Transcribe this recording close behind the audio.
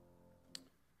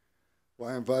Well,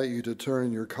 I invite you to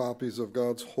turn your copies of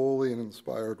God's holy and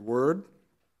inspired word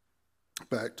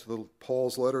back to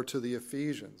Paul's letter to the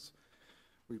Ephesians.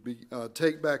 We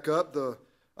take back up the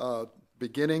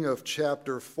beginning of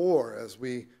chapter 4 as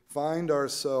we find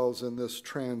ourselves in this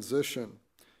transition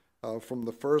from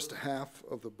the first half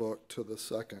of the book to the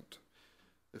second.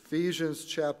 Ephesians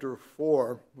chapter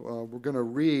 4, we're going to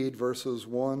read verses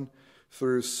 1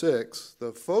 through 6.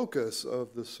 The focus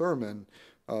of the sermon,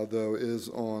 though, is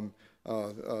on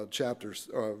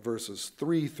verses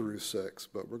 3 through 6,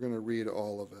 but we're going to read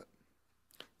all of it.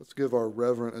 Let's give our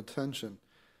reverent attention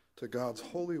to God's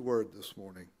holy word this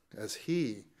morning as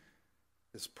He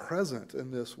is present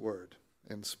in this word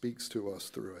and speaks to us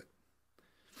through it.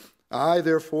 I,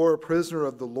 therefore, a prisoner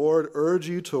of the Lord, urge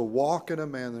you to walk in a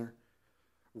manner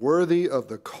worthy of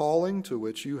the calling to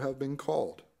which you have been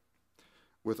called,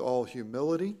 with all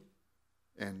humility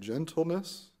and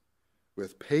gentleness,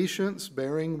 with patience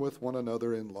bearing with one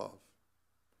another in love,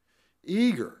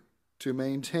 eager to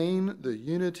maintain the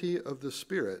unity of the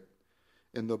Spirit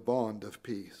in the bond of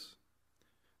peace.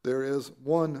 There is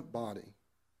one body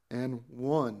and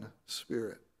one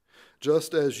Spirit,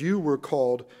 just as you were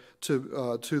called to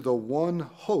the one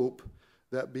hope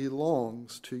that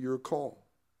belongs to your call.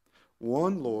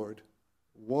 One Lord,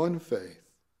 one faith,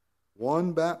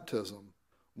 one baptism,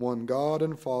 one God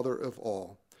and Father of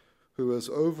all, who is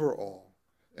over all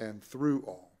and through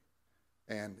all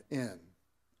and in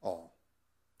all.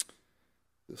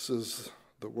 This is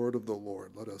the word of the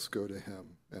Lord. Let us go to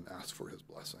Him and ask for His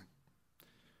blessing.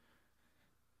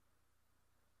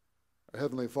 Our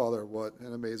Heavenly Father, what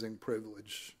an amazing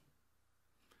privilege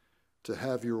to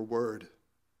have your word,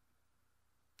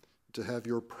 to have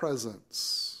your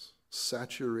presence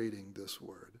saturating this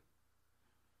word,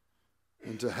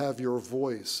 and to have your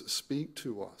voice speak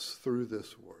to us through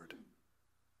this word.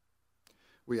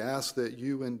 We ask that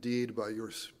you indeed by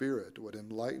your Spirit would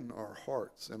enlighten our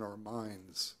hearts and our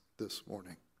minds this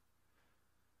morning,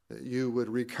 that you would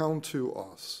recount to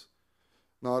us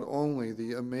not only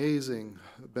the amazing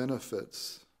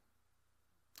benefits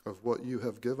of what you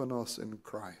have given us in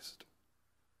Christ,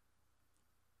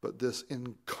 but this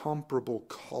incomparable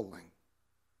calling,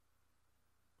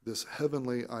 this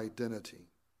heavenly identity,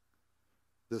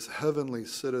 this heavenly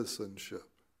citizenship,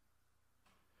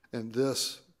 and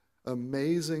this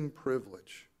amazing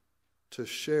privilege to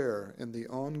share in the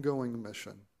ongoing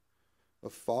mission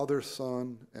of Father,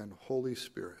 Son, and Holy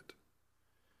Spirit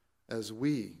as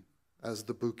we, as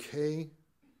the bouquet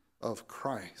of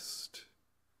Christ,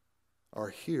 are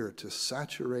here to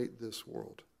saturate this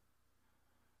world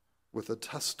with a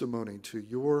testimony to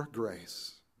your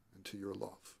grace and to your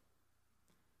love.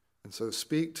 And so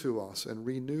speak to us and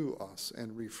renew us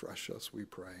and refresh us, we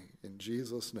pray. In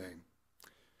Jesus' name,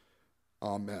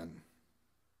 amen.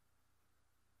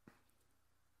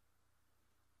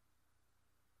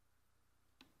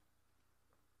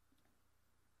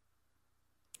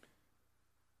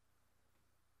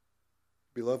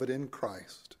 Beloved in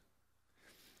Christ,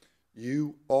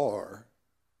 you are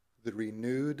the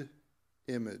renewed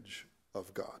image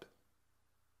of God.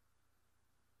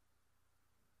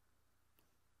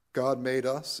 God made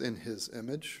us in His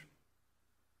image,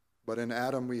 but in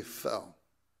Adam we fell,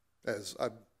 as I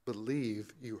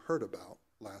believe you heard about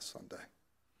last Sunday.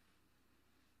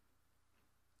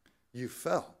 You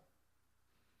fell,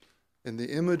 and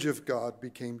the image of God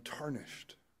became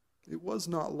tarnished. It was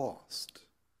not lost,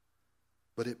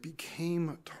 but it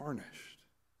became tarnished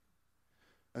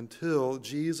until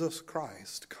Jesus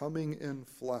Christ, coming in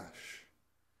flesh,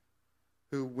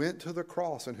 who went to the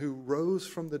cross and who rose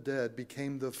from the dead,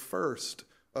 became the first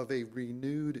of a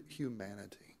renewed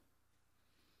humanity.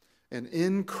 And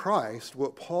in Christ,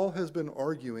 what Paul has been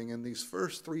arguing in these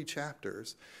first 3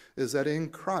 chapters is that in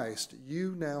Christ,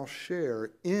 you now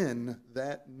share in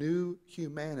that new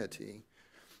humanity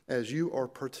as you are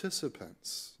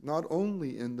participants, not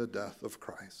only in the death of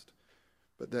Christ,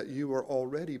 but that you are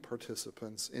already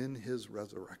participants in His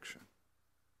resurrection.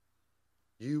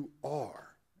 You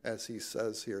are, as he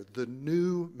says here, the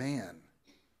new man.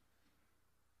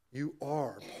 You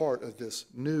are part of this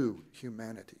new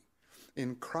humanity.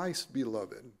 In Christ,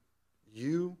 beloved,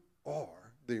 you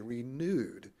are the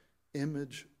renewed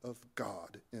image of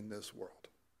God in this world.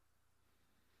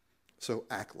 So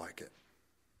act like it.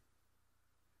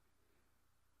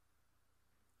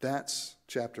 That's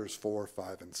chapters 4,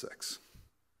 5, and 6.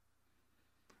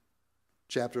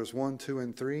 Chapters 1, 2,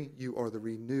 and 3, you are the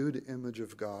renewed image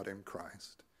of God in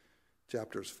Christ.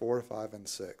 Chapters 4, 5, and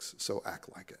 6, so act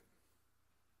like it.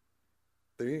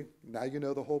 Now you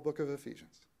know the whole book of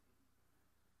Ephesians.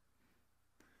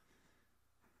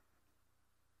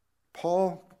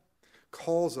 Paul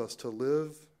calls us to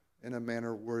live in a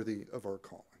manner worthy of our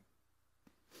calling.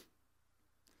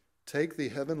 Take the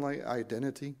heavenly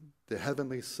identity, the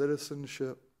heavenly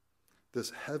citizenship, this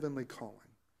heavenly calling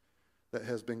that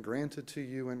has been granted to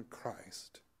you in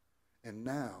Christ, and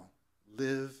now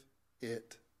live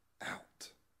it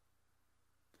out.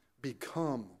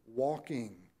 Become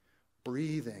walking,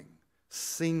 breathing,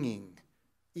 singing,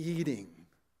 eating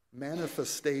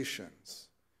manifestations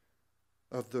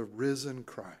of the risen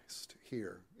Christ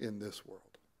here in this world.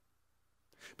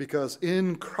 Because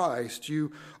in Christ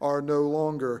you are no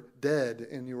longer dead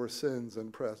in your sins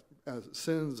and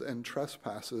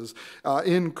trespasses.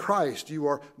 In Christ you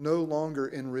are no longer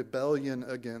in rebellion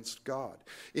against God.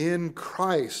 In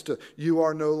Christ you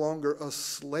are no longer a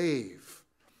slave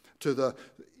to the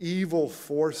evil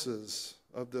forces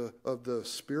of the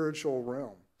spiritual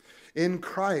realm. In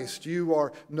Christ, you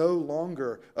are no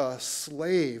longer a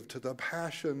slave to the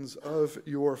passions of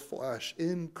your flesh.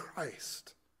 In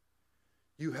Christ,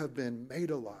 you have been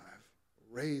made alive,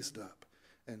 raised up,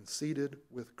 and seated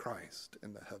with Christ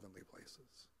in the heavenly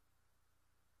places.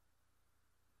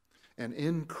 And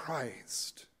in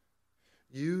Christ,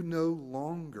 you no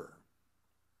longer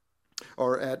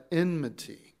are at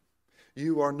enmity.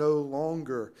 You are no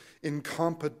longer in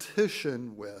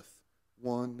competition with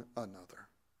one another.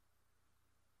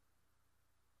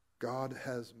 God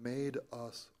has made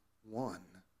us one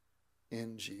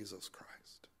in Jesus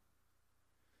Christ.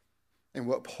 And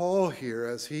what Paul here,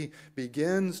 as he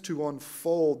begins to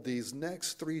unfold these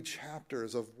next 3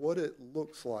 chapters of what it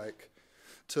looks like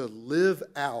to live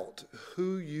out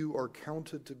who you are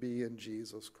counted to be in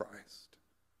Jesus Christ,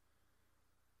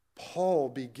 Paul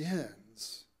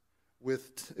begins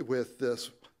with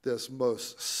this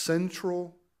most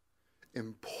central,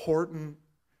 important,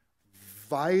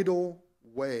 vital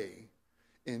way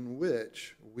in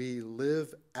which we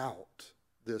live out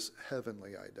this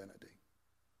heavenly identity.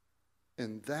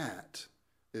 And that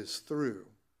is through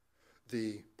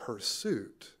the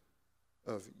pursuit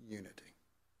of unity.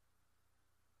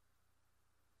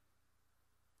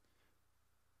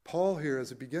 Paul here, as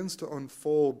he begins to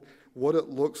unfold what it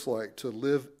looks like to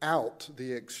live out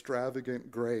the extravagant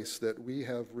grace that we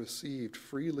have received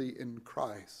freely in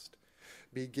Christ,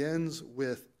 begins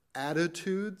with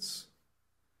attitudes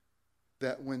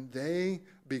that when they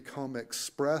become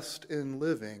expressed in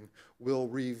living will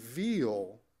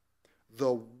reveal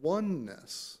the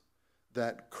oneness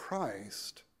that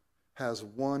Christ has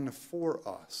won for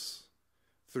us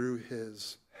through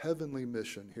his heavenly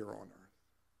mission here on earth.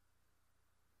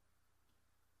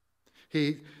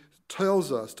 He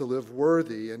tells us to live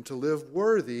worthy, and to live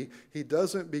worthy, he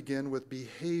doesn't begin with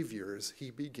behaviors, he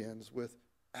begins with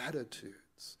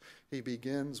attitudes. He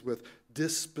begins with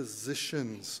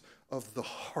dispositions of the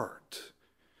heart.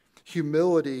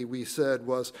 Humility, we said,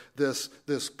 was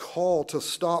this call to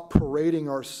stop parading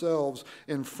ourselves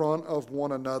in front of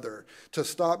one another, to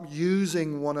stop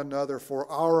using one another for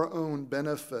our own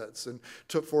benefits and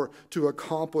to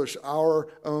accomplish our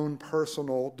own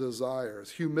personal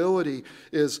desires. Humility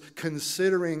is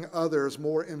considering others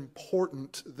more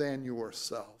important than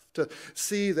yourself. To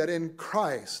see that in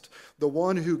Christ, the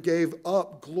one who gave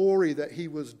up glory that he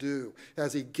was due,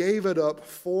 as he gave it up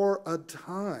for a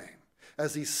time,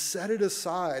 as he set it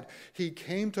aside, he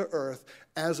came to earth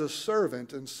as a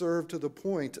servant and served to the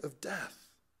point of death.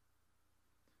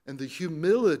 And the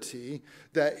humility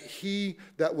that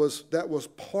was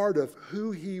part of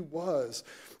who he was,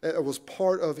 it was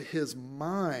part of his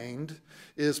mind,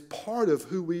 is part of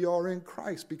who we are in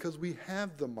Christ, because we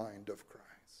have the mind of Christ.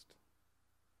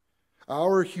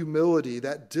 Our humility,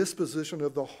 that disposition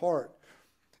of the heart,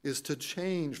 is to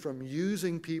change from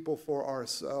using people for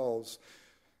ourselves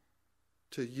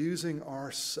to using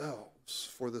ourselves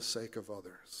for the sake of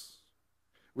others.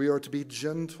 We are to be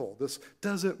gentle. This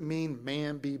doesn't mean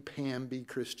mamby-pamby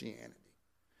Christianity.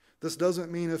 This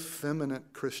doesn't mean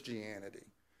effeminate Christianity.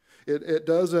 It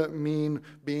doesn't mean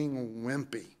being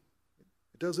wimpy.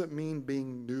 It doesn't mean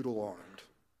being noodle-armed.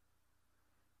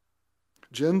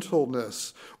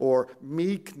 Gentleness or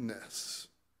meekness,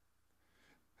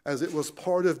 as it was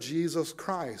part of Jesus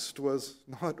Christ, was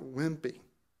not wimpy.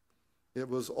 It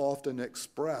was often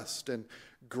expressed in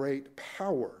great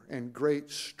power and great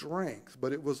strength,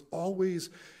 but it was always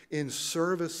in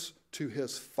service to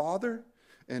his Father,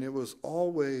 and it was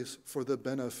always for the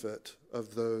benefit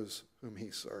of those whom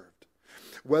he served.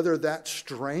 Whether that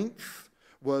strength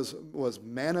was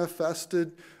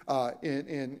manifested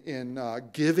in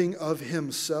giving of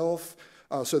himself,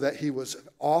 so that he was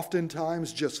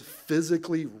oftentimes just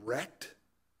physically wrecked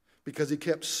because he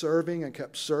kept serving and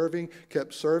kept serving,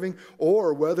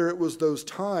 or whether it was those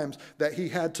times that he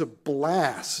had to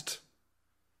blast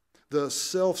the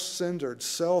self-centered,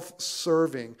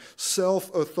 self-serving,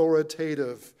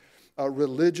 self-authoritative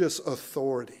religious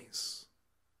authorities.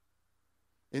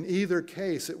 In either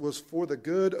case, it was for the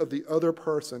good of the other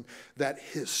person that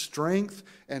his strength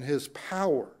and his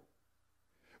power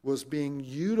was being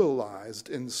utilized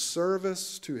in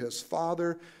service to his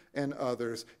Father and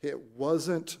others. It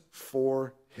wasn't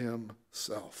for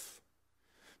himself.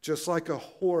 Just like a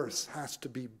horse has to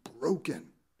be broken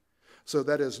so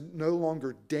that is no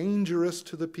longer dangerous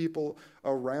to the people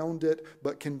around it,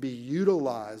 but can be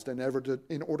utilized in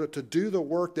order to do the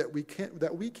work that we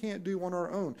can't do on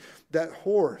our own. That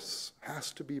horse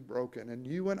has to be broken. And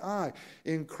you and I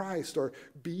in Christ are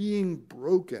being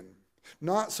broken.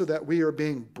 Not so that we are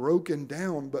being broken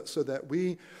down, but so that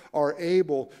we are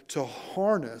able to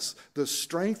harness the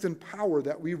strength and power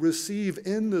that we receive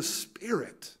in the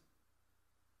Spirit.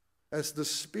 As the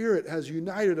Spirit has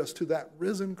united us to that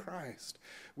risen Christ,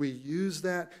 we use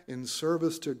that in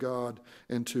service to God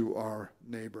and to our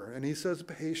neighbor. And he says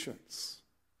patience.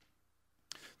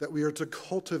 That we are to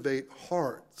cultivate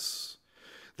hearts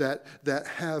that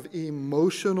have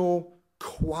emotional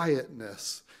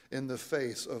quietness in the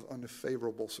face of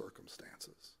unfavorable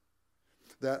circumstances.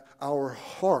 That our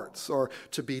hearts are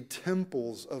to be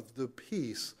temples of the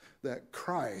peace that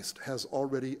Christ has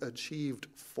already achieved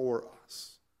for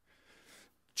us.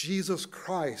 Jesus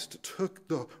Christ took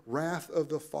the wrath of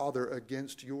the Father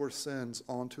against your sins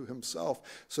onto himself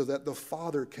so that the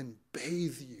Father can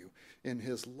bathe you in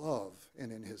his love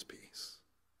and in his peace.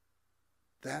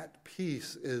 That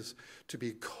peace is to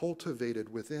be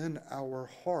cultivated within our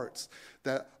hearts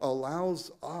that allows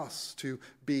us to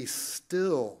be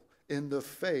still in the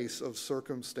face of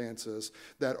circumstances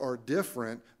that are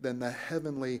different than the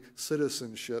heavenly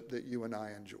citizenship that you and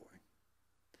I enjoy.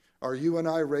 Are you and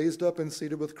I raised up and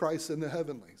seated with Christ in the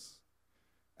heavenlies?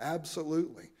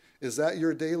 Absolutely. Is that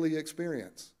your daily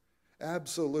experience?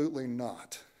 Absolutely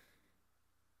not.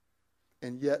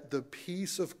 And yet the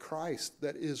peace of Christ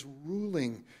that is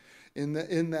ruling in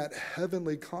that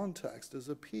heavenly context is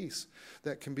a peace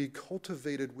that can be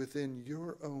cultivated within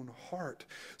your own heart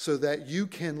so that you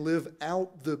can live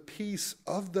out the peace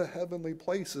of the heavenly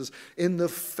places in the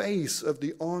face of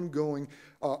the ongoing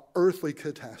earthly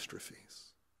catastrophes.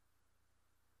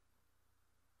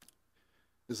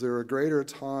 Is there a greater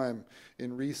time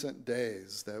in recent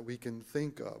days that we can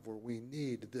think of where we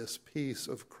need this peace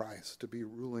of Christ to be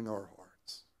ruling our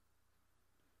hearts?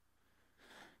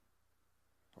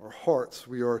 Our hearts,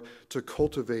 we are to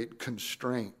cultivate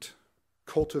constraint,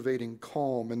 cultivating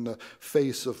calm in the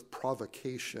face of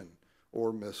provocation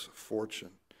or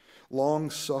misfortune,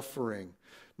 long-suffering,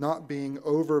 not being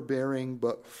overbearing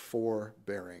but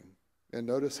forbearing. And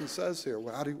notice he says here,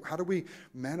 well, how do we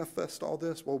manifest all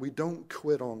this? Well, we don't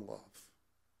quit on love.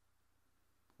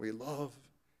 We love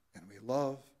and we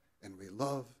love and we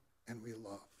love and we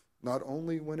love. Not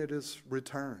only when it is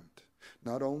returned,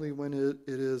 not only when it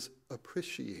is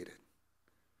appreciated,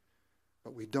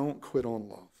 but we don't quit on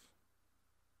love.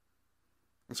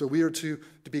 And so we are to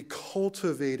be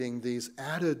cultivating these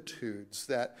attitudes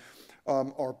that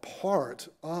are part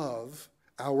of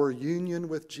our union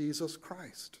with Jesus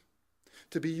Christ.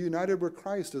 To be united with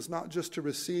Christ is not just to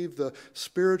receive the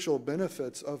spiritual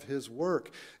benefits of his work.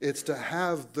 It's to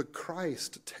have the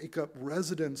Christ take up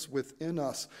residence within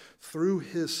us through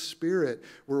his Spirit,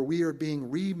 where we are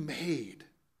being remade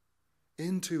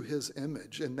into his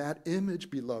image. And that image,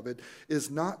 beloved, is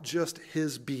not just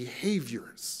his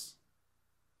behaviors.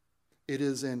 It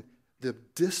is in the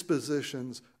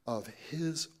dispositions of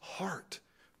his heart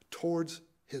towards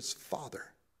his Father.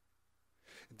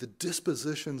 The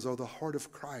dispositions of the heart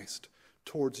of Christ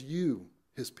towards you,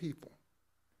 his people.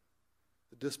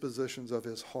 The dispositions of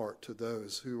his heart to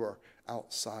those who are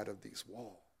outside of these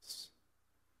walls.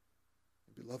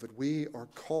 Beloved, we are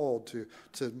called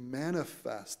to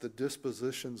manifest the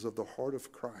dispositions of the heart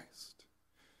of Christ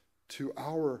to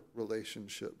our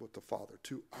relationship with the Father,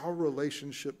 to our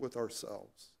relationship with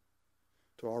ourselves,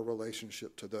 to our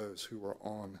relationship to those who are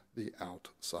on the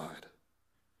outside.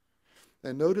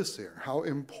 And notice here, how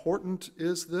important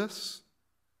is this?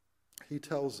 He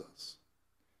tells us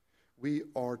we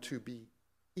are to be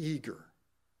eager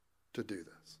to do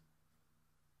this.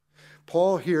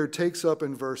 Paul here takes up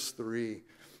in verse 3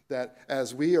 that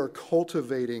as we are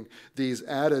cultivating these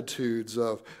attitudes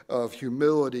of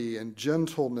humility and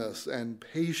gentleness and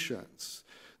patience,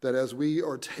 that as we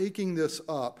are taking this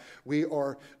up, we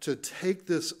are to take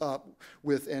this up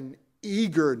with an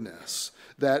eagerness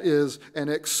that is an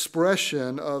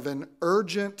expression of an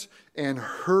urgent and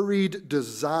hurried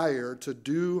desire to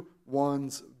do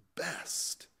one's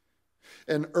best.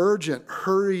 an urgent,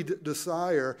 hurried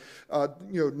desire,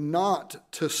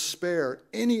 not to spare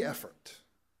any effort,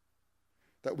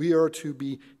 that we are to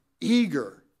be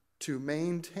eager to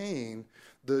maintain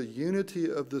the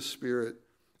unity of the Spirit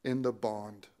in the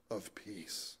bond of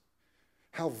peace.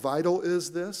 How vital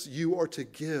is this? You are to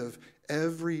give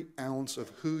every ounce of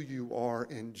who you are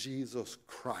in Jesus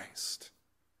Christ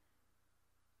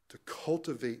to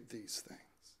cultivate these things.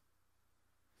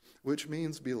 Which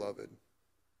means, beloved,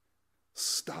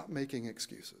 stop making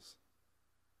excuses.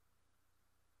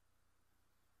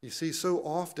 You see, so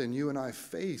often you and I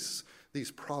face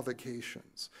these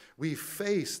provocations. We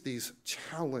face these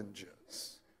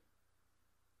challenges.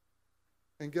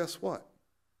 And guess what?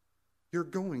 You're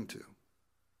going to.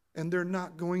 And they're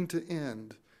not going to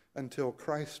end until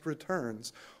Christ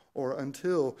returns, or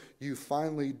until you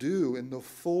finally do, in the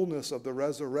fullness of the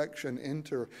resurrection,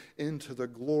 enter into the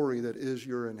glory that is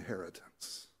your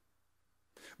inheritance.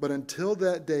 But until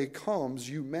that day comes,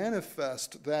 you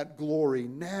manifest that glory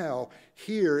now,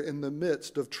 here in the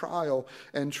midst of trial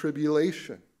and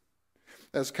tribulation.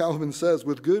 As Calvin says,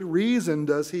 with good reason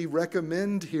does he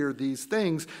recommend here these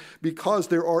things, because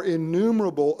there are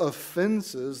innumerable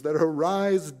offenses that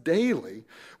arise daily,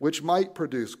 which might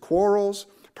produce quarrels,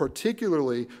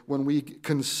 particularly when we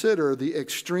consider the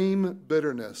extreme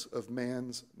bitterness of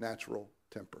man's natural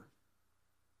temper.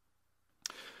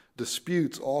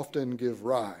 Disputes often give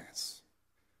rise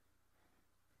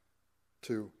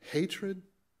to hatred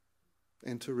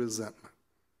and to resentment.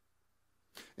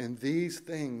 And these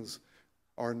things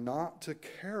are not to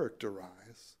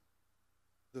characterize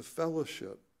the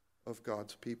fellowship of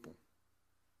God's people.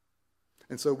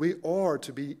 And so we are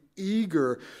to be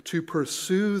eager to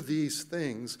pursue these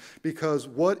things, because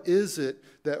what is it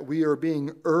that we are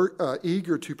being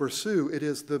eager to pursue? It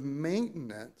is the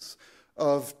maintenance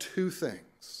of two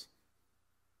things.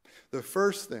 The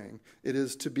first thing, it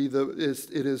is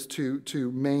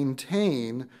to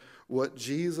maintain what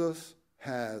Jesus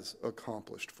has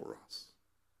accomplished for us.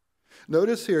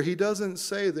 Notice here, he doesn't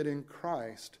say that in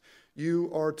Christ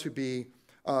you are to be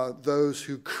those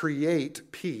who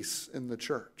create peace in the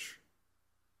church.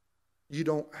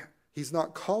 He's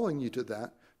not calling you to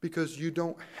that, because you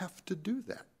don't have to do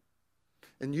that.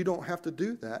 And you don't have to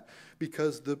do that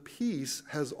because the peace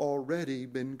has already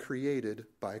been created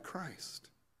by Christ.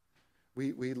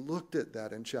 We looked at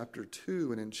that in chapter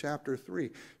 2 and in chapter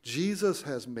 3. Jesus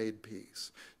has made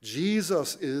peace.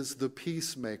 Jesus is the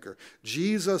peacemaker.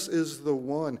 Jesus is the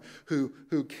one who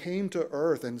came to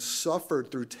earth and suffered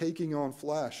through taking on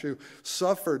flesh, who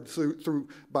suffered through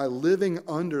by living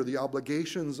under the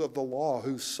obligations of the law,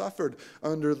 who suffered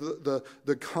under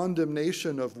the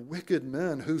condemnation of wicked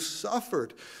men, who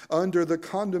suffered under the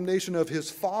condemnation of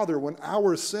his Father when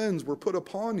our sins were put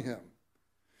upon him.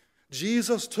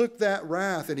 Jesus took that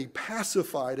wrath and he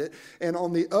pacified it, and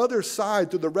on the other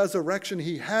side, through the resurrection,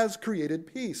 he has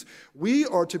created peace. We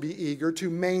are to be eager to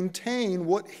maintain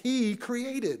what he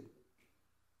created.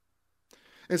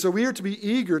 And so we are to be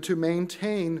eager to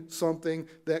maintain something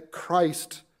that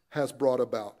Christ has brought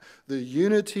about, the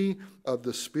unity of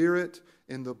the Spirit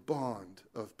in the bond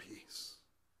of peace.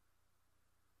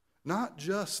 Not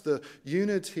just the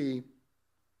unity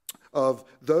of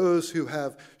those who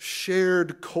have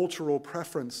shared cultural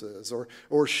preferences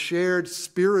or shared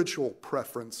spiritual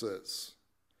preferences.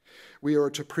 We are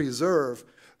to preserve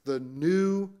the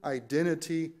new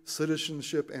identity,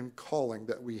 citizenship, and calling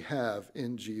that we have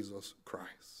in Jesus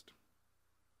Christ.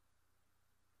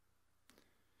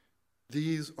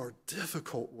 These are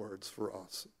difficult words for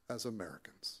us as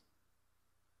Americans.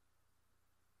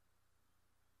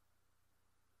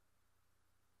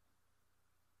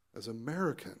 As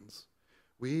Americans,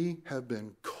 we have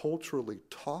been culturally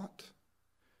taught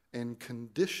and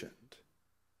conditioned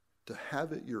to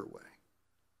have it your way.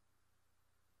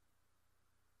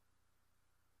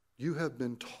 You have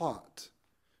been taught,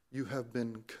 you have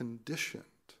been conditioned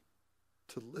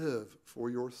to live for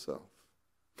yourself,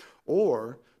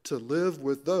 or to live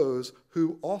with those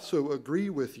who also agree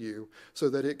with you, so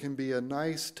that it can be a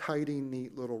nice, tidy,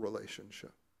 neat little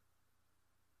relationship.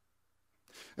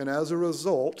 And as a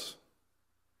result,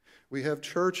 we have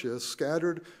churches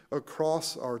scattered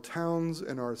across our towns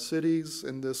and our cities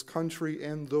in this country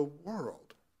and the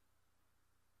world,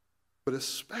 but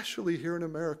especially here in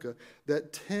America,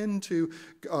 that tend to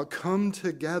come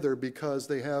together because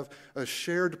they have a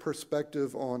shared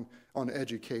perspective on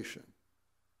education.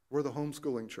 We're the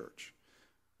homeschooling church.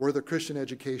 We're the Christian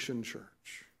education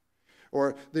church.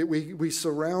 Or we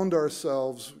surround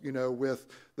ourselves, with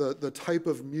the type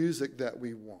of music that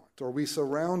we want. Or we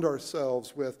surround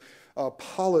ourselves with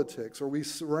politics. Or we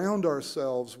surround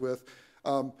ourselves with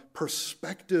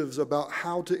perspectives about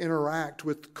how to interact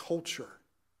with culture.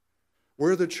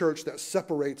 We're the church that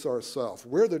separates ourselves.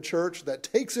 We're the church that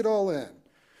takes it all in,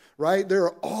 right? There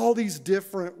are all these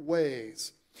different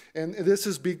ways. And this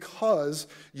is because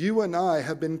you and I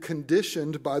have been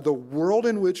conditioned by the world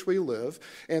in which we live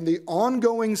and the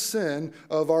ongoing sin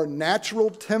of our natural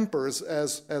tempers,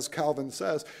 as Calvin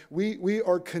says. We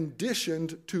are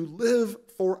conditioned to live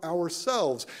for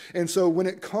ourselves. And so when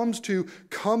it comes to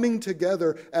coming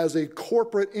together as a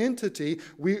corporate entity,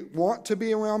 we want to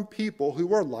be around people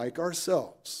who are like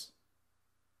ourselves.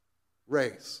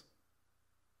 Race,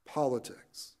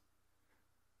 politics,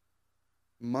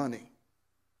 money,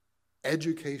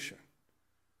 education.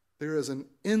 There is an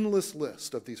endless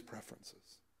list of these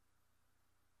preferences.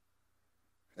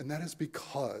 And that is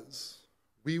because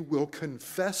we will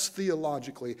confess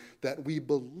theologically that we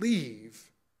believe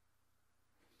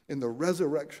in the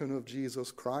resurrection of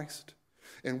Jesus Christ.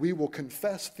 And we will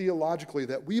confess theologically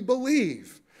that we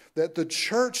believe that the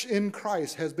church in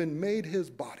Christ has been made his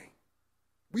body.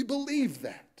 We believe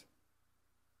that.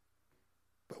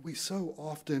 But we so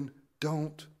often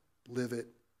don't live it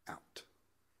out.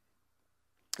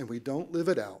 And we don't live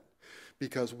it out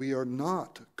because we are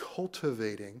not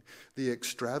cultivating the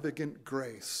extravagant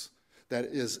grace that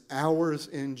is ours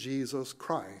in Jesus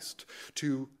Christ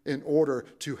in order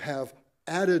to have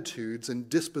attitudes and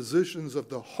dispositions of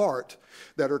the heart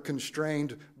that are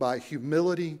constrained by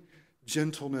humility,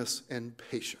 gentleness, and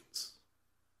patience.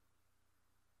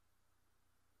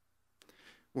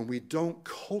 When we don't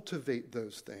cultivate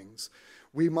those things,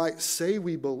 we might say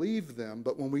we believe them,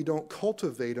 but when we don't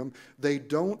cultivate them, they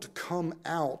don't come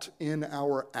out in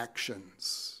our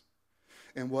actions.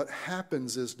 And what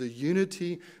happens is the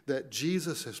unity that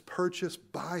Jesus has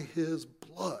purchased by his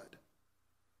blood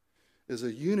is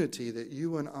a unity that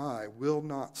you and I will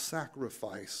not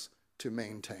sacrifice to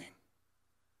maintain.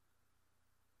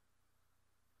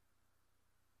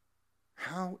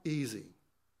 How easy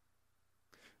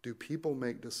do people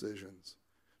make decisions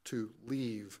to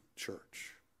leave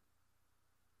church?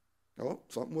 Oh,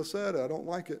 something was said, I don't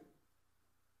like it.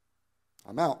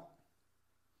 I'm out.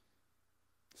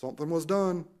 Something was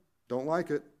done, don't like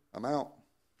it, I'm out.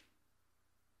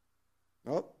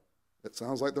 Oh, it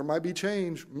sounds like there might be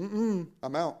change.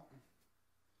 I'm out.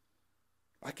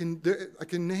 I can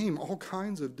name all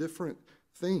kinds of different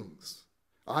things.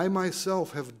 I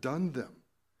myself have done them.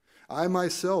 I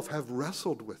myself have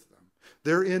wrestled with them.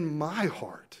 They're in my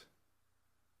heart.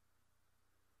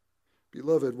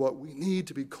 Beloved, what we need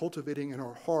to be cultivating in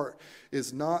our heart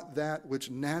is not that which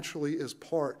naturally is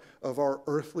part of our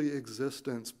earthly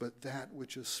existence, but that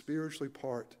which is spiritually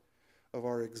part of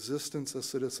our existence as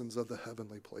citizens of the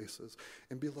heavenly places.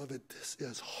 And beloved, this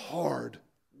is hard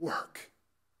work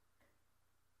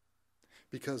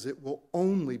because it will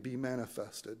only be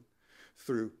manifested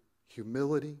through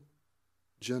humility,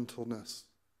 gentleness,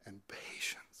 and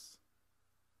patience.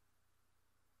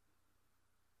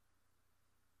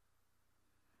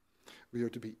 We are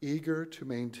to be eager to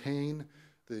maintain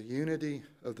the unity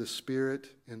of the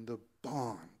Spirit in the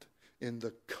bond, in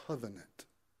the covenant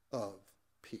of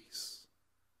peace.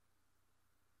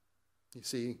 You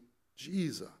see,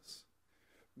 Jesus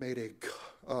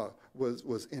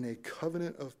was in a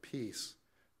covenant of peace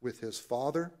with his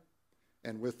Father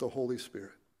and with the Holy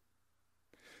Spirit.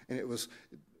 And it was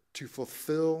to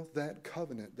fulfill that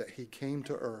covenant that he came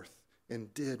to earth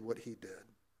and did what he did.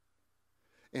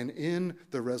 And in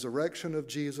the resurrection of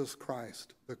Jesus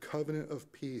Christ, the covenant of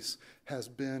peace has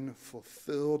been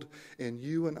fulfilled, and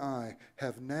you and I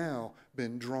have now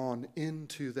been drawn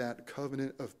into that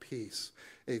covenant of peace,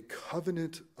 a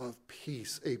covenant of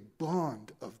peace, a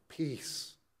bond of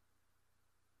peace.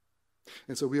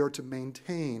 And so we are to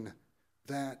maintain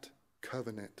that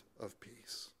covenant of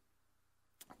peace.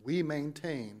 We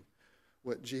maintain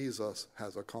what Jesus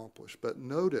has accomplished. But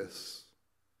notice,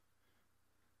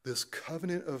 this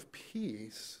covenant of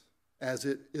peace, as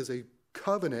it is a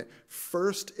covenant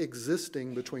first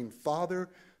existing between Father,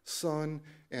 Son,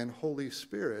 and Holy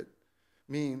Spirit,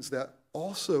 means that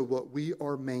also what we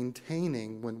are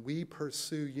maintaining when we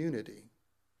pursue unity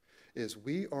is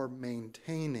we are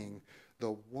maintaining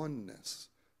the oneness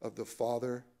of the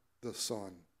Father, the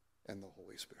Son, and the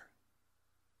Holy Spirit.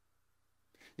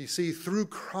 You see, through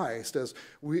Christ, as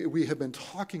we have been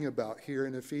talking about here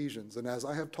in Ephesians, and as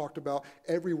I have talked about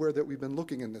everywhere that we've been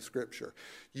looking in the Scripture,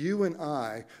 you and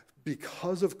I,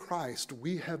 because of Christ,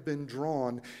 we have been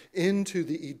drawn into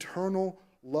the eternal,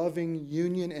 loving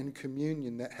union and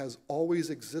communion that has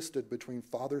always existed between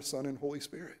Father, Son, and Holy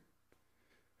Spirit.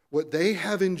 what they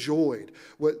have enjoyed,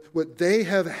 what they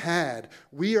have had,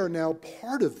 we are now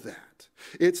part of that.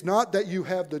 It's not that you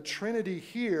have the Trinity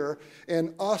here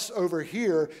and us over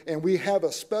here and we have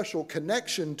a special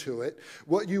connection to it.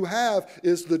 What you have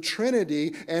is the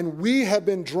Trinity and we have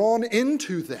been drawn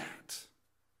into that.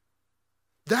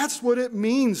 That's what it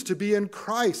means to be in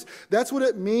Christ. That's what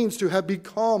it means to have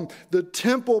become the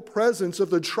temple presence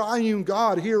of the triune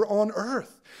God here on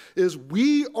earth, is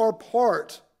we are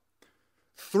part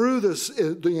through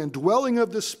the indwelling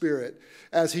of the Spirit,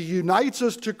 as he unites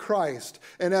us to Christ,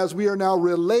 and as we are now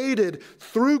related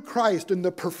through Christ in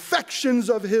the perfections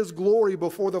of his glory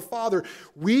before the Father,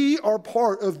 we are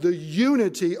part of the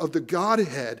unity of the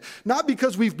Godhead, not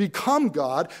because we've become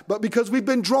God, but because we've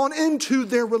been drawn into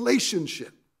their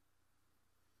relationship,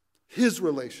 his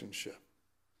relationship.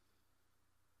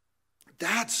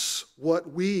 That's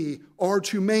what we are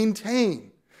to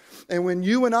maintain. And when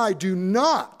you and I do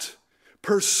not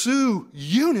pursue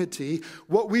unity,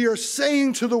 what we are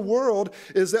saying to the world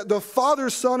is that the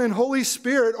Father, Son, and Holy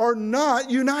Spirit are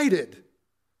not united.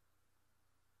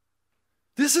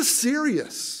 This is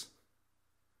serious.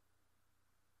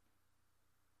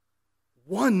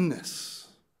 Oneness.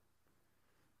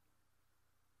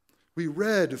 We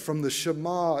read from the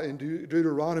Shema in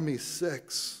Deuteronomy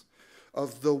 6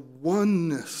 of the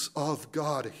oneness of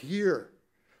God. Hear,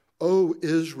 O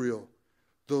Israel,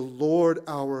 the Lord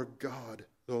our God,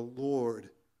 the Lord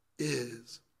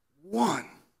is one.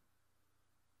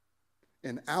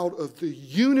 And out of the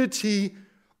unity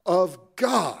of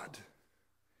God,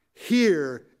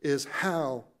 here is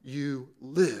how you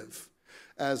live,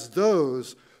 as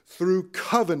those through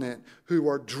covenant who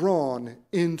are drawn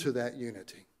into that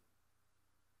unity.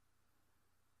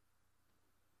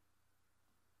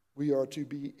 We are to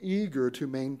be eager to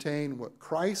maintain what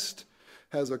Christ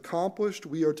has accomplished.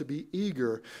 We are to be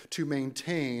eager to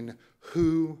maintain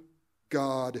who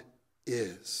God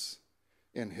is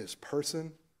in his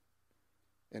person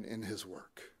and in his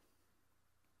work.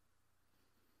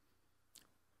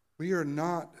 We are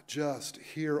not just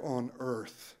here on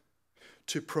earth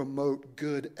to promote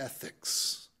good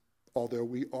ethics, although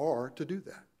we are to do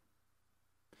that.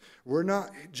 We're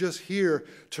not just here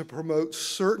to promote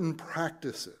certain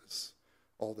practices,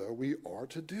 although we are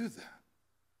to do that.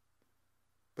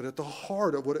 But at the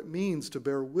heart of what it means to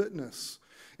bear witness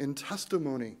in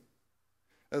testimony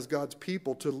as God's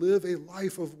people, to live a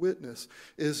life of witness,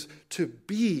 is to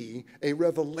be a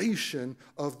revelation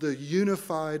of the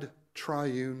unified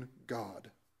triune God.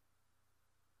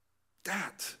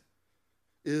 That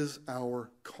is our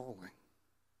calling.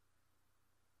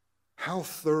 How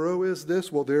thorough is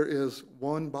this? Well, there is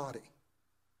one body.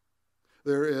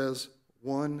 There is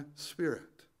one Spirit.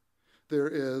 There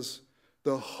is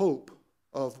the hope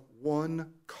of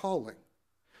one calling.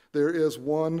 There is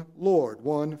one Lord,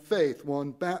 one faith,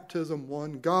 one baptism,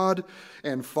 one God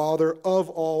and Father of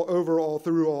all, over all,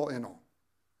 through all, in all.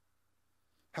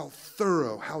 How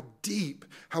thorough, how deep,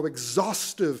 how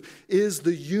exhaustive is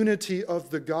the unity of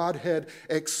the Godhead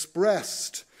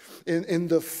expressed in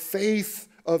the faith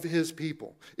of his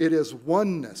people. It is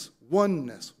oneness,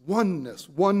 oneness, oneness,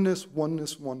 oneness,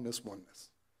 oneness, oneness, oneness.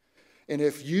 And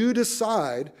if you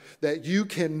decide that you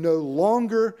can no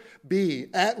longer be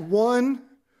at one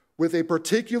with a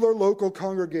particular local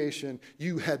congregation,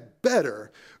 you had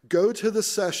better go to the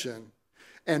session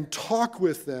and talk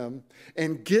with them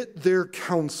and get their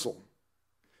counsel.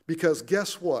 Because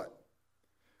guess what?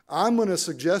 I'm going to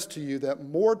suggest to you that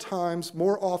more times,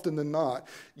 more often than not,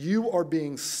 you are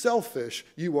being selfish.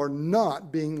 You are not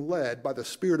being led by the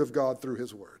Spirit of God through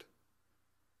his word.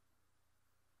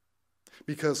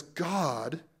 Because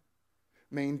God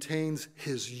maintains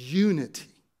his unity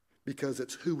because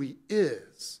it's who he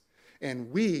is.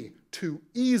 And we too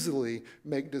easily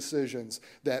make decisions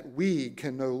that we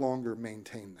can no longer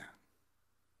maintain that.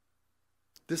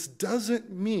 This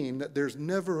doesn't mean that there's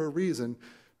never a reason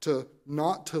to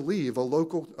not to leave a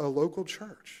local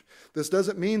church. This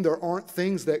doesn't mean there aren't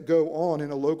things that go on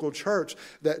in a local church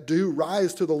that do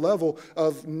rise to the level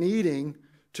of needing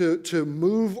to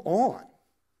move on.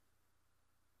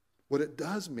 What it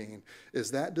does mean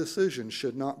is that decision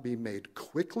should not be made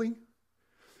quickly,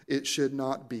 it should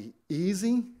not be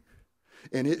easy,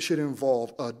 and it should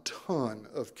involve a ton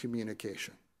of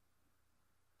communication.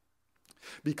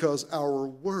 Because our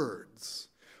words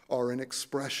are an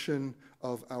expression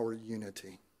of our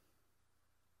unity.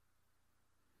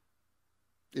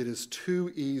 It is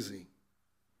too easy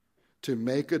to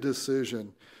make a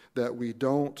decision that we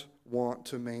don't want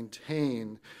to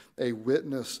maintain a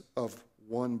witness of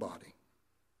one body.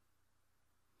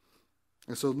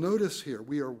 And so notice here,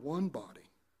 we are one body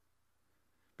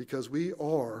because we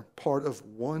are part of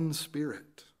one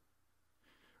Spirit.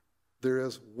 There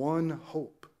is one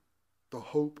hope, the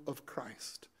hope of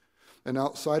Christ. And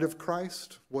outside of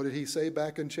Christ, what did he say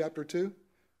back in chapter 2?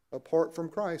 Apart from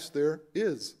Christ, there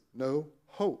is no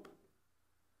hope.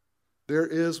 There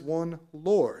is one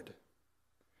Lord.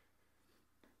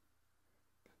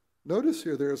 Notice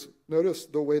here, notice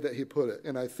the way that he put it,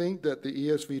 and I think that the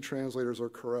ESV translators are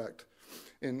correct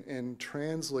in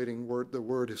translating the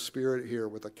word Spirit here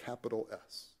with a capital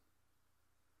S.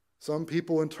 Some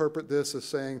people interpret this as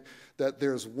saying that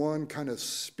there's one kind of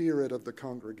spirit of the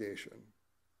congregation.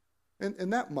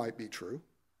 And that might be true.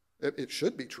 It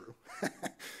should be true.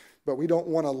 But we don't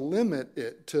want to limit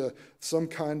it to some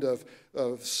kind of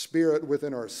spirit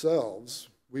within ourselves.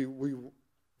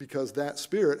 Because that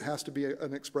spirit has to be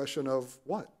an expression of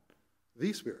what?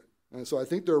 The Spirit. And so I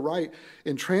think they're right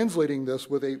in translating this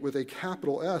with a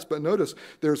capital S. But notice,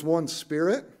 there's one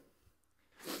Spirit,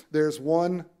 there's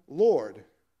one Lord.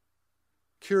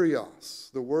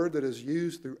 Kyrios, the word that is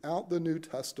used throughout the New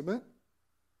Testament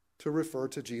to refer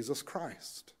to Jesus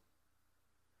Christ.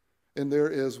 And there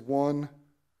is one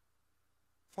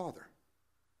Father.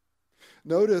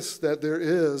 Notice that there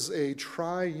is a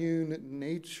triune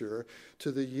nature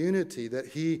to the unity that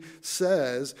he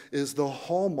says is the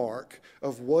hallmark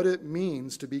of what it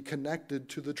means to be connected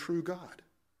to the true God.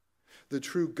 The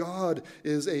true God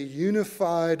is a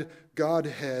unified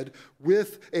Godhead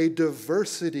with a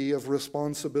diversity of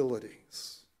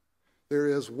responsibilities. There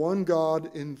is one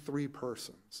God in three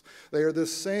persons. They are the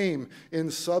same in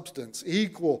substance,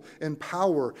 equal in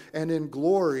power and in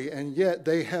glory, and yet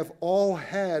they have all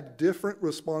had different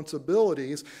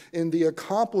responsibilities in the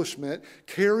accomplishment,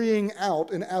 carrying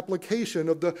out an application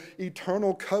of the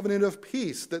eternal covenant of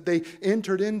peace that they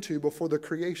entered into before the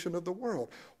creation of the world.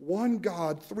 One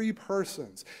God, three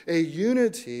persons, a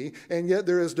unity, and yet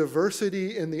there is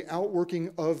diversity in the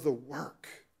outworking of the work.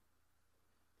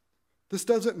 This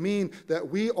doesn't mean that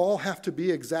we all have to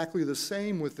be exactly the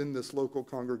same within this local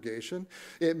congregation.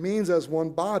 It means as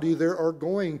one body, there are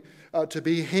going to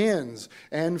be hands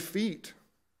and feet.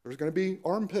 There's going to be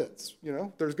armpits,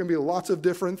 There's going to be lots of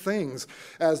different things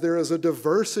as there is a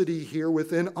diversity here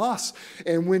within us.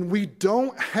 And when we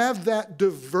don't have that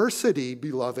diversity,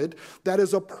 beloved, that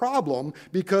is a problem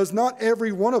because not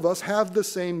every one of us have the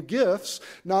same gifts.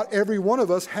 Not every one of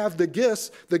us have the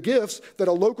gifts that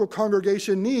a local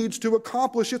congregation needs to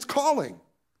accomplish its calling.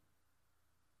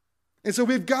 And so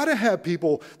we've got to have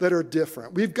people that are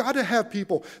different. We've got to have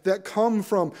people that come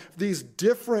from these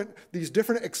different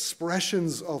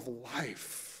expressions of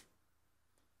life.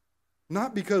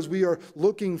 Not because we are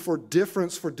looking for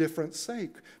difference for difference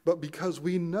sake, but because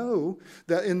we know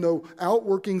that in the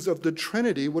outworkings of the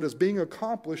Trinity, what is being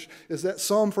accomplished is that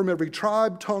some from every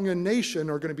tribe, tongue, and nation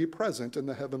are going to be present in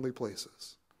the heavenly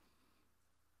places.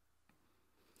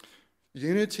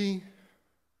 Unity,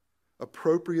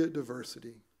 appropriate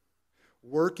diversity,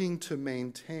 working to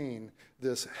maintain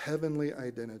this heavenly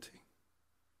identity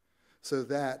so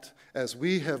that as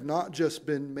we have not just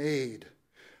been made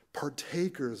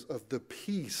partakers of the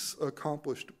peace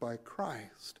accomplished by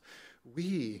Christ,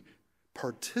 we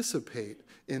participate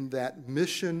in that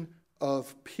mission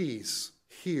of peace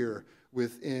here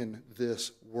within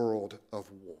this world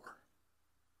of war.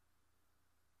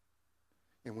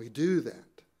 And we do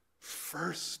that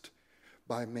first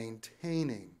by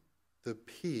maintaining the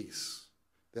peace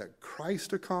that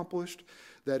Christ accomplished,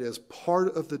 that is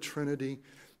part of the Trinity.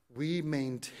 We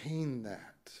maintain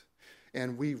that,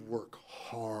 and we work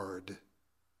hard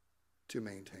to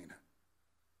maintain it.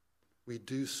 We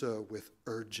do so with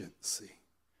urgency.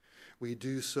 We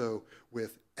do so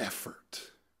with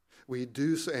effort. We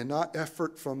do so, and not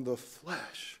effort from the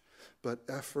flesh, but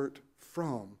effort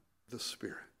from the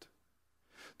Spirit.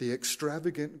 The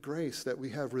extravagant grace that we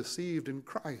have received in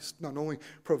Christ not only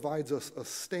provides us a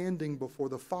standing before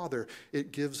the Father,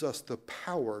 it gives us the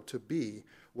power to be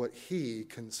what He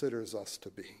considers us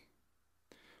to be.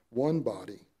 One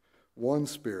body, one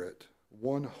Spirit,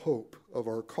 one hope of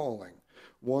our calling,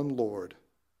 one Lord,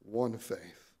 one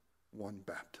faith, one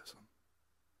baptism.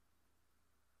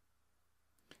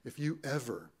 If you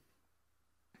ever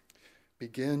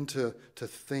begin to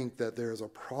think that there's a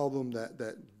problem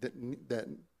that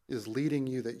is leading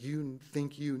you, that you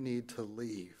think you need to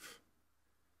leave,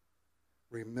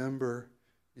 remember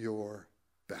your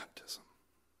baptism.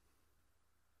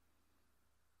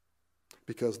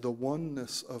 Because the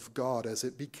oneness of God as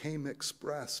it became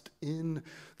expressed in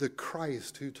the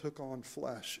Christ who took on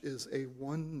flesh is a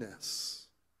oneness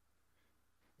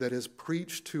that is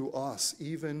preached to us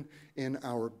even in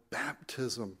our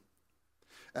baptism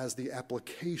as the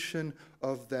application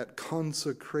of that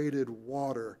consecrated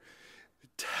water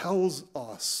tells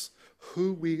us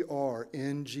who we are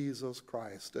in Jesus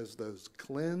Christ as those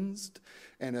cleansed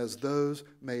and as those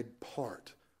made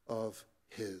part of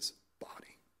his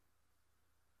body.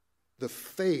 The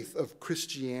faith of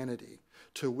Christianity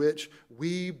to which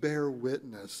we bear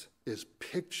witness is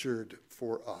pictured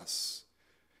for us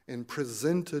and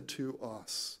presented to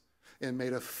us and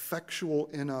made effectual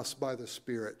in us by the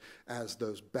Spirit as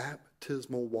those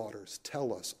baptismal waters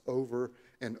tell us over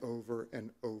and over and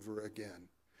over again.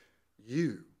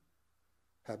 You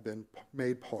have been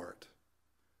made part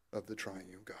of the triune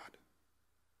God.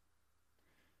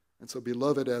 And so,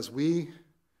 beloved, as we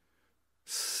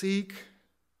seek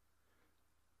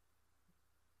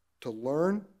to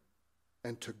learn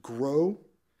and to grow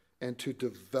and to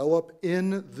develop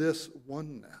in this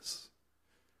oneness,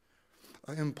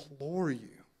 I implore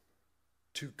you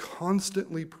to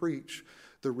constantly preach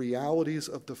the realities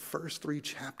of the first 3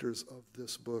 chapters of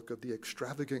this book, of the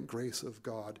extravagant grace of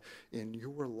God in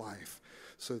your life,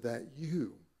 so that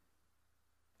you,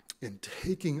 in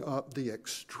taking up the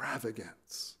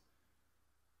extravagance,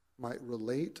 might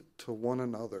relate to one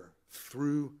another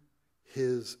through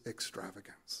his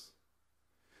extravagance.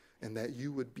 And that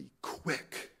you would be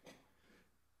quick,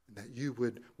 and that you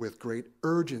would, with great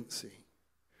urgency,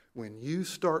 when you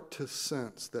start to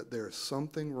sense that there's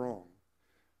something wrong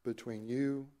between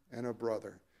you and a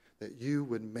brother, that you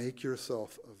would make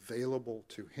yourself available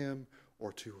to him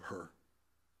or to her.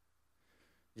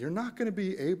 You're not going to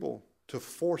be able to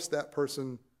force that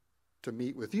person to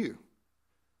meet with you,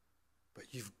 but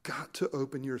you've got to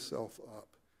open yourself up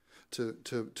to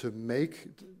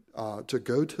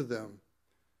go to them,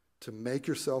 to make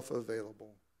yourself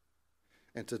available,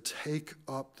 and to take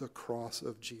up the cross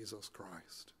of Jesus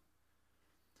Christ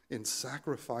in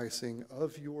sacrificing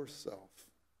of yourself,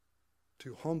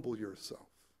 to humble yourself,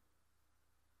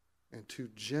 and to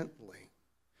gently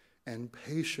and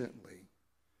patiently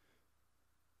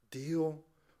deal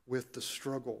with the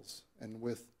struggles and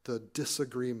with the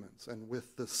disagreements and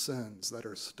with the sins that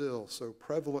are still so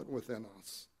prevalent within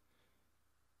us.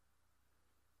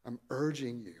 I'm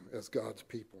urging you as God's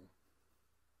people.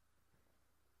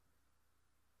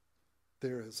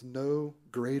 There is no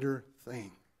greater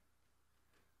thing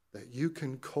that you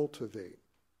can cultivate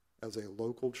as a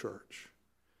local church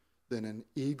than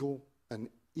an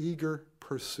eager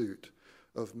pursuit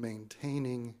of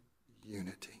maintaining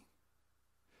unity.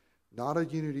 Not a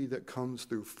unity that comes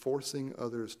through forcing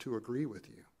others to agree with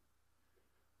you,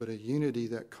 but a unity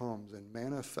that comes in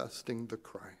manifesting the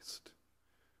Christ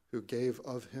who gave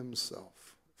of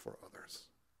himself for others.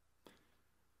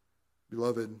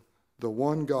 Beloved, the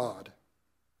one God,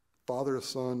 Father,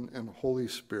 Son, and Holy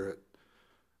Spirit,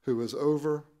 who is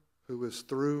over, who is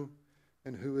through,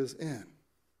 and who is in,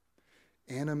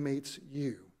 animates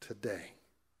you today.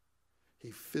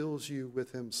 He fills you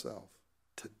with himself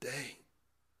today.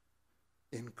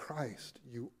 In Christ,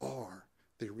 you are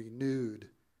the renewed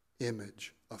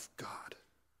image of God.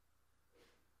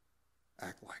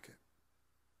 Act like it.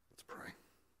 Let's pray.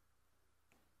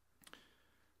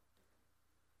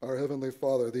 Our Heavenly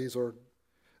Father, these are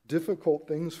difficult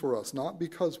things for us, not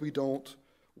because we don't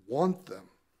want them,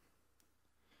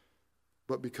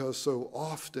 but because so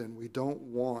often we don't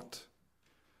want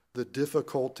the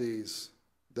difficulties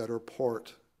that are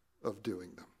part of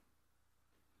doing them.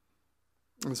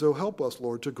 And so help us,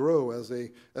 Lord, to grow as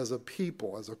a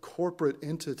people, as a corporate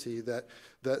entity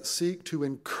that seek to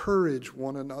encourage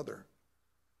one another.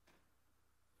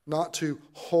 Not to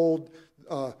hold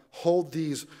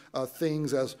these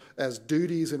things as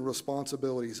duties and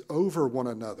responsibilities over one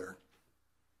another,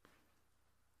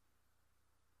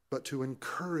 but to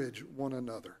encourage one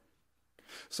another.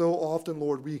 So often,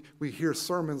 Lord, we hear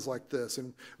sermons like this,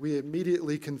 and we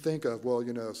immediately can think of, well,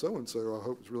 so-and-so I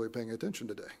hope is really paying attention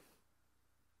today.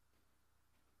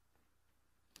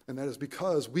 And that is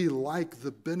because we like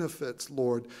the benefits,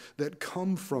 Lord, that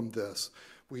come from this.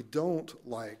 We don't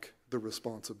like the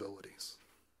responsibilities.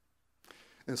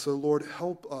 And so, Lord,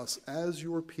 help us as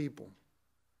your people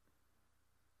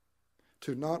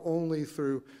to not only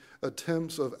through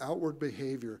attempts of outward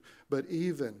behavior, but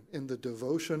even in the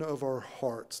devotion of our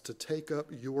hearts to take up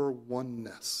your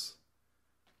oneness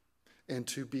and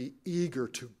to be eager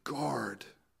to guard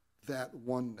that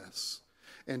oneness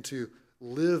and to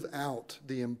live out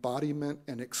the embodiment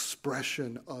and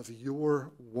expression of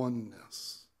your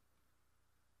oneness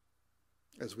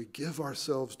as we give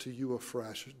ourselves to you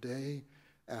afresh day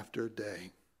after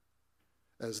day,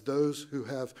 as those who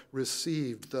have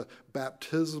received the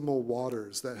baptismal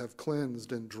waters that have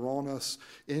cleansed and drawn us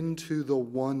into the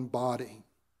one body,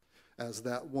 as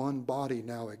that one body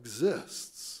now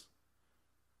exists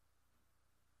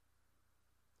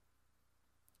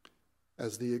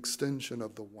as the extension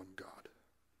of the one God.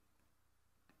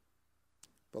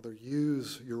 Father,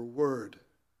 use your word,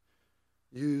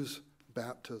 use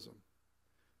baptism,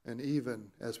 and even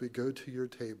as we go to your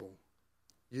table,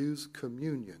 use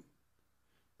communion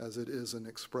as it is an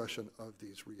expression of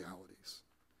these realities.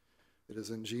 It is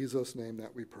in Jesus' name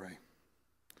that we pray.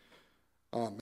 Amen.